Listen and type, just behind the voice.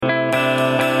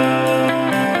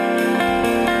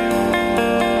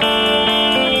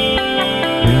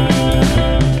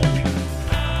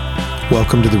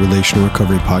Welcome to the Relational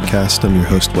Recovery Podcast. I'm your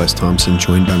host, Wes Thompson,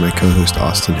 joined by my co-host,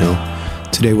 Austin Hill.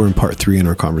 Today, we're in part 3 in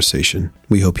our conversation.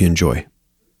 We hope you enjoy.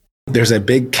 There's a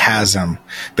big chasm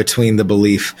between the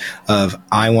belief of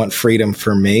I want freedom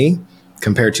for me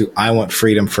compared to I want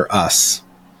freedom for us.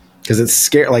 Because it's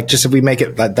scary. Like, just if we make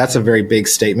it, that's a very big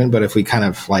statement. But if we kind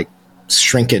of like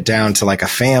shrink it down to like a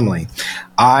family,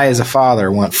 I as a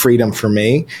father want freedom for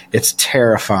me. It's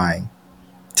terrifying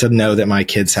to know that my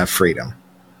kids have freedom.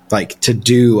 Like, to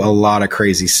do a lot of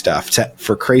crazy stuff,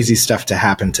 for crazy stuff to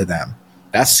happen to them.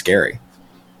 That's scary.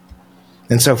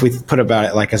 And so if we put about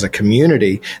it like as a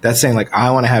community, that's saying like,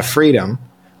 I want to have freedom.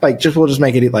 Like, we'll just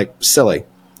make it like silly,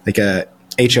 like a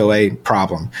HOA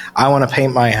problem. I want to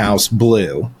paint my house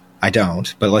blue. I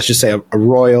don't, but let's just say a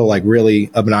royal, like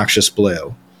really obnoxious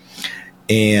blue.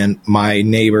 And my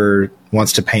neighbor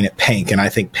wants to paint it pink, and I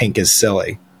think pink is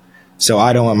silly. So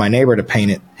I don't want my neighbor to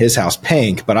paint his house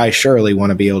pink, but I surely want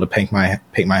to be able to paint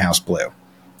my house blue.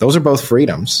 Those are both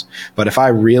freedoms. But if I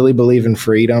really believe in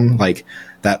freedom, like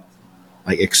that,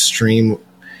 like extreme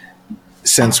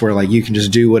sense where like you can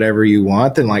just do whatever you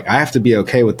want, then like I have to be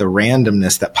okay with the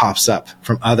randomness that pops up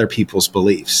from other people's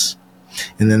beliefs.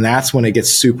 And then that's when it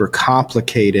gets super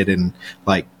complicated and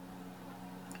like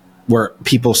where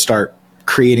people start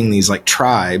creating these like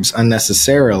tribes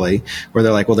unnecessarily, where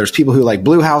they're like, well, there's people who like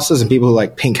blue houses and people who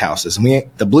like pink houses.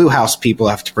 And the blue house people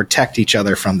have to protect each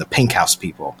other from the pink house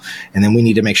people. And then we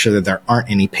need to make sure that there aren't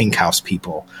any pink house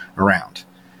people around.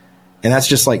 And that's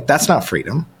just like, that's not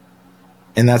freedom.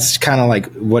 And that's kind of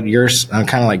like what I'm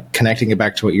kind of like connecting it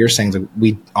back to what you're saying. Like,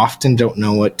 we often don't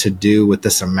know what to do with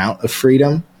this amount of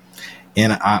freedom.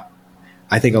 And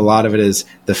I think a lot of it is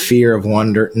the fear of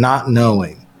wonder, not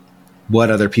knowing what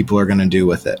other people are going to do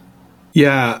with it.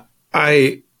 Yeah.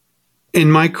 In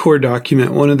my core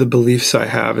document, one of the beliefs I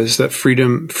have is that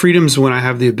freedom's when I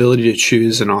have the ability to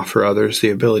choose and offer others the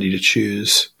ability to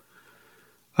choose.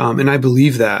 And I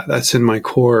believe that. That's in my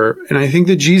core. And I think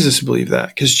that Jesus believed that,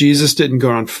 because Jesus didn't go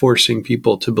around forcing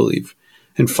people to believe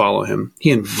and follow him. He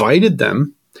invited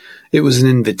them. It was an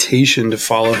invitation to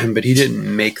follow him, but he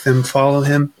didn't make them follow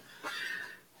him.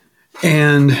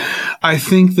 And I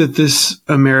think that this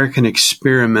American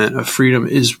experiment of freedom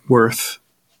is worth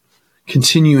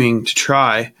continuing to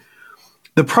try.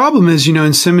 The problem is,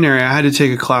 in seminary, I had to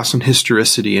take a class on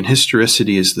historicity, and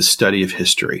historicity is the study of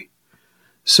history.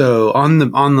 So on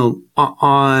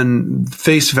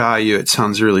face value, it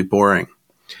sounds really boring.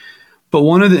 But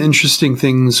one of the interesting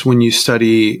things when you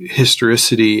study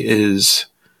historicity is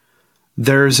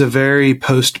there's a very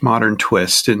postmodern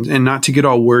twist, and not to get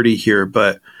all wordy here,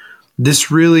 but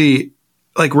this really,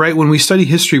 like, right when we study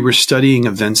history, we're studying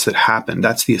events that happened.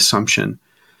 That's the assumption.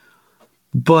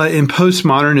 But in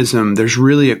postmodernism, there's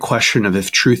really a question of if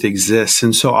truth exists.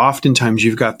 And so oftentimes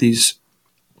you've got these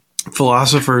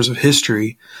philosophers of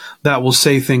history that will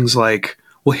say things like,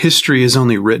 well, history is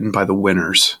only written by the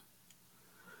winners.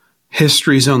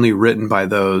 History is only written by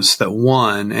those that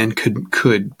won and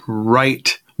could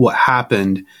write what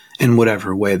happened in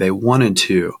whatever way they wanted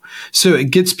to. So it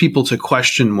gets people to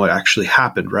question what actually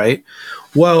happened, right?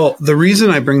 Well, the reason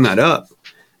I bring that up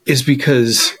is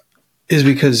because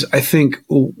I think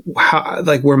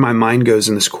where my mind goes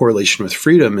in this correlation with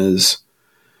freedom is,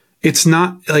 it's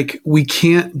not like we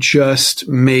can't just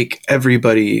make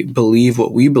everybody believe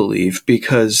what we believe,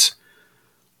 because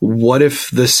what if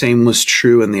the same was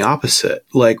true and the opposite?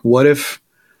 Like, what if,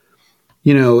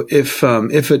 if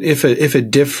a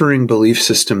differing belief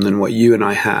system than what you and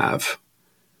I have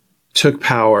took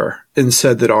power and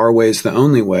said that our way is the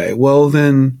only way, well,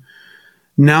 then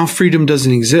now freedom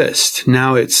doesn't exist.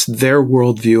 Now it's their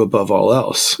worldview above all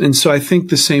else. And so I think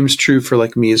the same is true for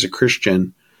like me as a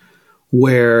Christian,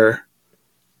 where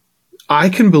I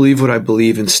can believe what I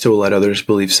believe and still let others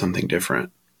believe something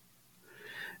different.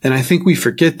 And I think we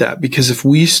forget that, because if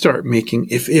we start making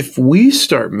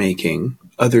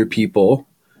other people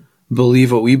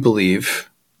believe what we believe,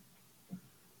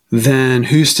 then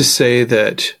who's to say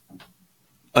that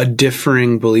a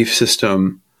differing belief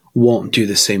system won't do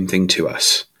the same thing to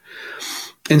us?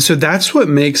 And so that's what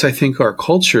makes, I think, our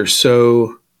culture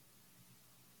so,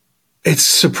 it's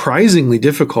surprisingly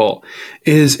difficult,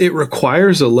 is it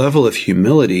requires a level of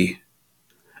humility.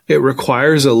 It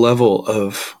requires a level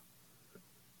of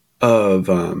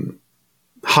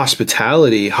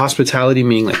hospitality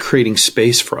meaning like creating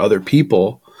space for other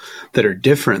people that are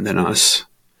different than us,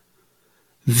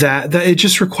 that it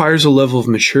just requires a level of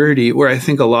maturity where I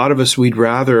think a lot of us, we'd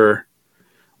rather,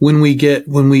 when we get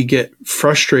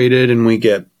frustrated and we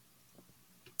get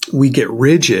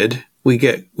rigid, we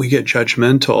get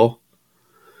judgmental,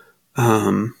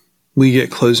 We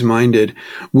get closed-minded.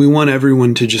 We want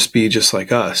everyone to just be just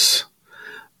like us.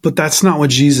 But that's not what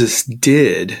Jesus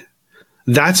did.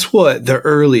 That's what the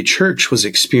early church was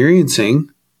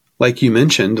experiencing. Like you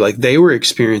mentioned, like they were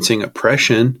experiencing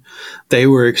oppression. They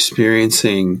weren't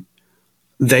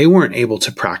able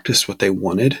to practice what they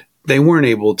wanted. They weren't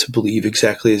able to believe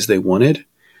exactly as they wanted.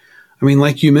 I mean,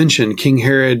 like you mentioned, King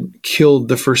Herod killed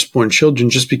the firstborn children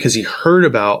just because he heard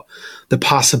about the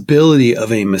possibility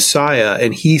of a Messiah,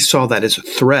 and he saw that as a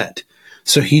threat.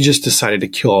 So he just decided to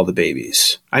kill all the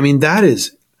babies. I mean,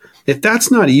 if that's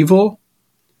not evil,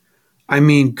 I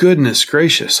mean, goodness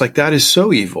gracious, like that is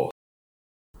so evil.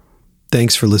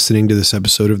 Thanks for listening to this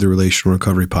episode of the Relational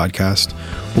Recovery Podcast.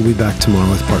 We'll be back tomorrow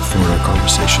with part 4 in our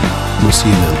conversation. We'll see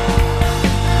you then.